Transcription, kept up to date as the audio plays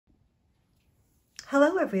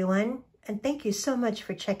Hello everyone, and thank you so much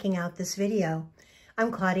for checking out this video. I'm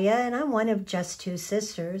Claudia and I'm one of Just Two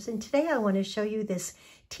Sisters, and today I want to show you this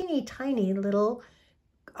teeny tiny little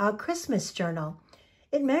Christmas journal.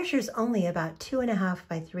 It measures only about 2.5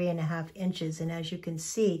 by 3.5 inches, and as you can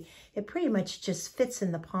see, it pretty much just fits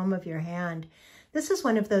in the palm of your hand. This is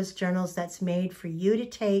one of those journals that's made for you to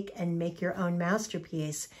take and make your own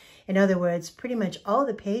masterpiece. In other words, pretty much all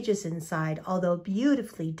the pages inside, although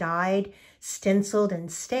beautifully dyed, stenciled,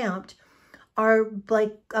 and stamped, are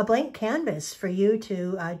like a blank canvas for you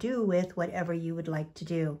to do with whatever you would like to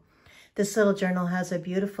do. This little journal has a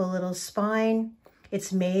beautiful little spine.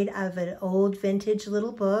 It's made of an old vintage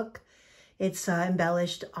little book. It's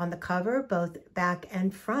embellished on the cover, both back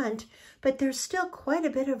and front, but there's still quite a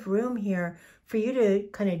bit of room here for you to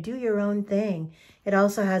kind of do your own thing. It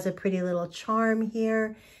also has a pretty little charm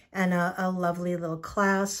here and a lovely little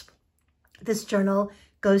clasp. This journal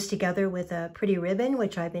goes together with a pretty ribbon,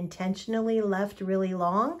 which I've intentionally left really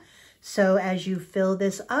long. So as you fill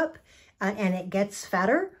this up and it gets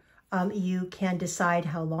fatter, you can decide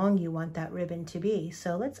how long you want that ribbon to be.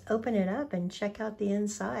 So let's open it up and check out the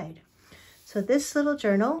inside. So this little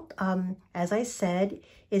journal, as I said,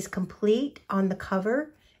 is complete on the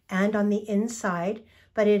cover and on the inside,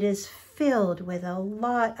 but it is filled with a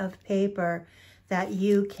lot of paper that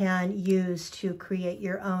you can use to create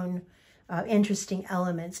your own interesting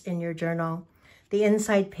elements in your journal. The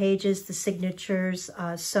inside pages, the signatures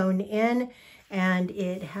sewn in, and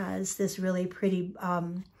it has this really pretty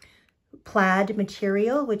plaid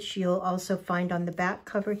material, which you'll also find on the back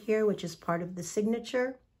cover here, which is part of the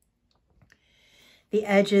signature. The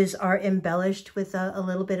edges are embellished with a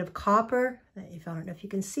little bit of copper. I don't know if you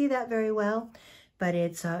can see that very well, but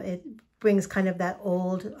it brings kind of that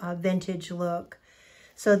old vintage look.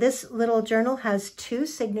 So this little journal has two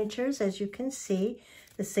signatures, as you can see.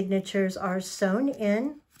 The signatures are sewn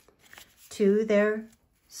in to their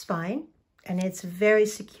spine, and it's very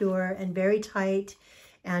secure and very tight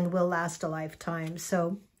and will last a lifetime.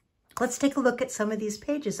 So let's take a look at some of these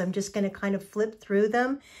pages. I'm just going to kind of flip through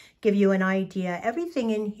them, give you an idea.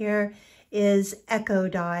 Everything in here is eco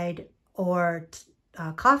dyed or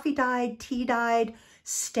coffee dyed, tea dyed,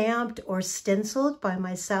 stamped or stenciled by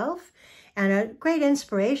myself. And a great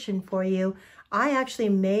inspiration for you, I actually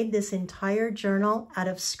made this entire journal out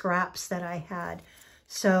of scraps that I had.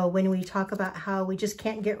 So when we talk about how we just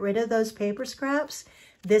can't get rid of those paper scraps,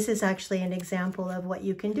 this is actually an example of what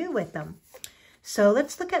you can do with them. So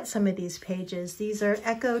let's look at some of these pages. These are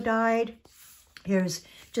eco dyed. Here's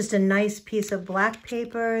just a nice piece of black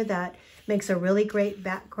paper that makes a really great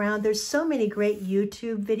background. There's so many great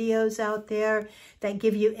YouTube videos out there that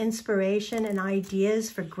give you inspiration and ideas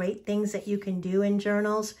for great things that you can do in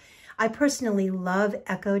journals. I personally love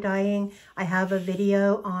eco dyeing. I have a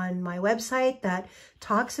video on my website that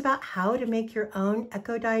talks about how to make your own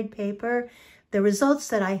eco dyed paper. The results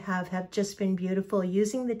that I have just been beautiful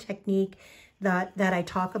using the technique that I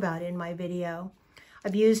talk about in my video.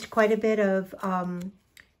 I've used quite a bit of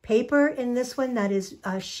paper in this one that is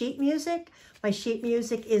sheet music. My sheet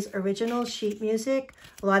music is original sheet music.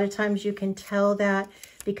 A lot of times you can tell that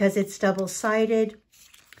because it's double-sided.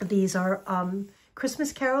 These are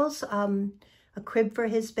Christmas carols. A crib for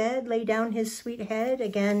his bed, lay down his sweet head.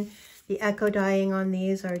 Again, the eco dyeing on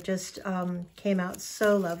these are just came out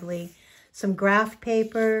so lovely. Some graph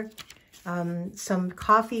paper. Some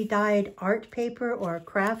coffee dyed art paper or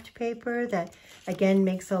craft paper that again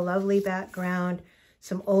makes a lovely background.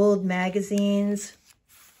 Some old magazines,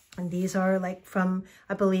 and these are like from,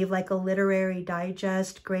 I believe, like a literary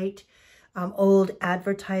digest. Great old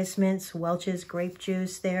advertisements, Welch's grape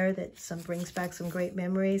juice there that brings back some great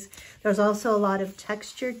memories. There's also a lot of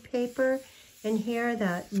textured paper in here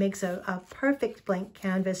that makes a perfect blank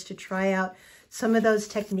canvas to try out some of those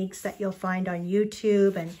techniques that you'll find on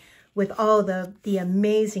YouTube. And with all the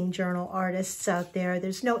amazing journal artists out there,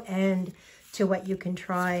 there's no end to what you can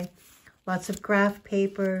try. Lots of graph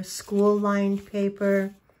paper, school-lined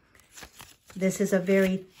paper. This is a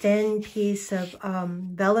very thin piece of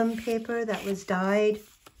vellum paper that was dyed.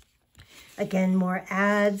 Again, more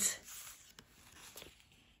ads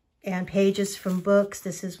and pages from books.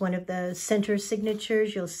 This is one of the center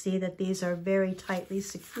signatures. You'll see that these are very tightly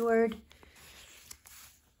secured.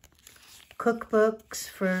 Cookbooks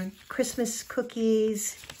for Christmas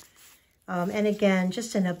cookies. And again,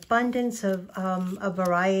 just an abundance of a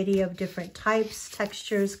variety of different types,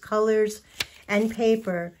 textures, colors, and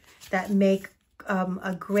paper that make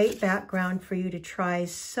a great background for you to try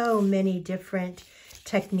so many different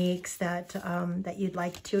techniques that, that you'd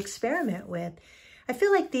like to experiment with. I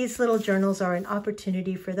feel like these little journals are an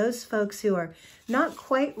opportunity for those folks who are not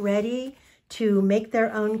quite ready to make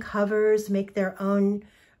their own covers, make their own,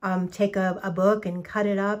 take a book and cut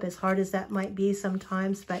it up, as hard as that might be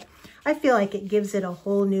sometimes. But I feel like it gives it a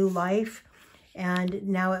whole new life. And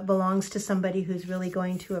now it belongs to somebody who's really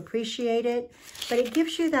going to appreciate it. But it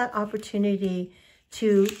gives you that opportunity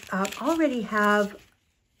to already have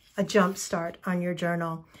a jump start on your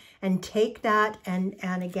journal, and take that and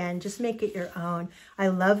again, just make it your own. I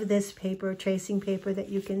love this paper, tracing paper, that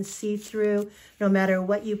you can see through no matter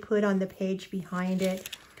what you put on the page behind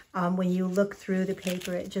it. When you look through the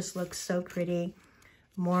paper, it just looks so pretty.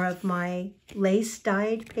 More of my lace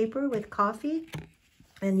dyed paper with coffee.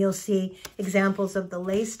 And you'll see examples of the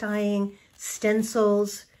lace dyeing,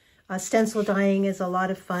 stencils. Stencil dyeing is a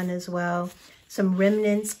lot of fun as well. Some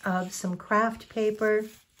remnants of some craft paper,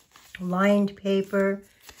 lined paper,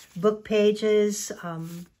 book pages,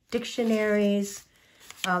 dictionaries,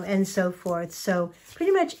 and so forth. So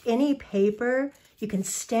pretty much any paper, you can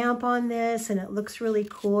stamp on this and it looks really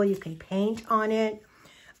cool. You can paint on it.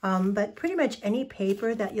 But pretty much any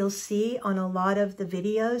paper that you'll see on a lot of the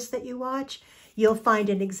videos that you watch, you'll find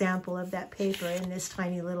an example of that paper in this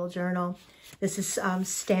tiny little journal. This is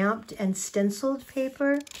stamped and stenciled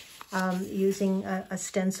paper using a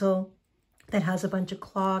stencil that has a bunch of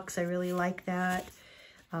clocks. I really like that.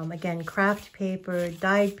 Again, craft paper,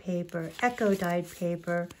 dyed paper, eco dyed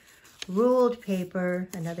paper, ruled paper,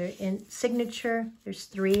 another signature. There's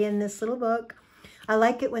 3 in this little book. I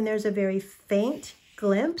like it when there's a very faint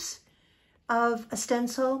glimpse of a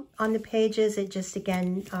stencil on the pages. It just,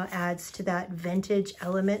 again, adds to that vintage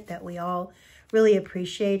element that we all really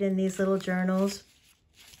appreciate in these little journals.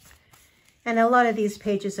 And a lot of these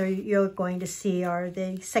pages you're going to see are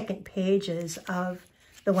the second pages of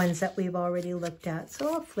the ones that we've already looked at.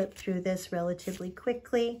 So I'll flip through this relatively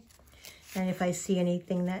quickly. And if I see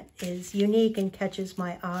anything that is unique and catches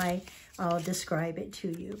my eye, I'll describe it to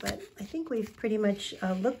you. But I think we've pretty much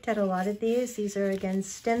looked at a lot of these. These are, again,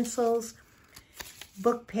 stencils,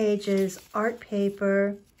 book pages, art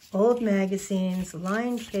paper, old magazines,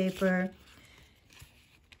 lined paper,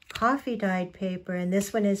 coffee dyed paper. And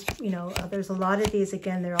this one is, you know, there's a lot of these.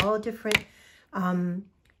 Again, they're all different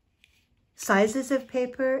sizes of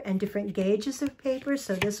paper and different gauges of paper.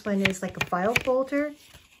 So this one is like a file folder.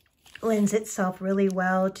 Lends itself really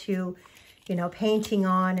well to, you know, painting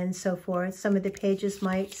on and so forth. Some of the pages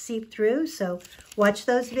might seep through, so watch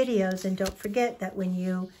those videos, and don't forget that when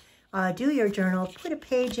you do your journal, put a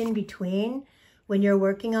page in between when you're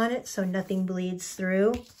working on it so nothing bleeds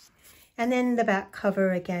through. And then the back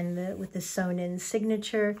cover, again, with the sewn-in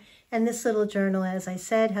signature. And this little journal, as I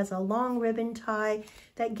said, has a long ribbon tie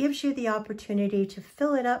that gives you the opportunity to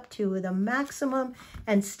fill it up to the maximum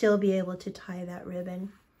and still be able to tie that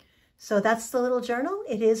ribbon. So that's the little journal.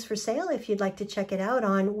 It is for sale if you'd like to check it out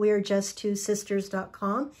on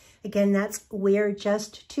we'rejust2sisters.com. Again, that's We're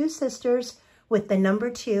Just Two Sisters with the number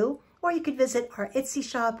 2. Or you could visit our Etsy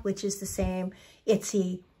shop, which is the same,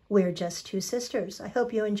 Etsy We're Just Two Sisters. I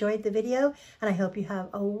hope you enjoyed the video, and I hope you have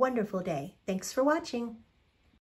a wonderful day. Thanks for watching.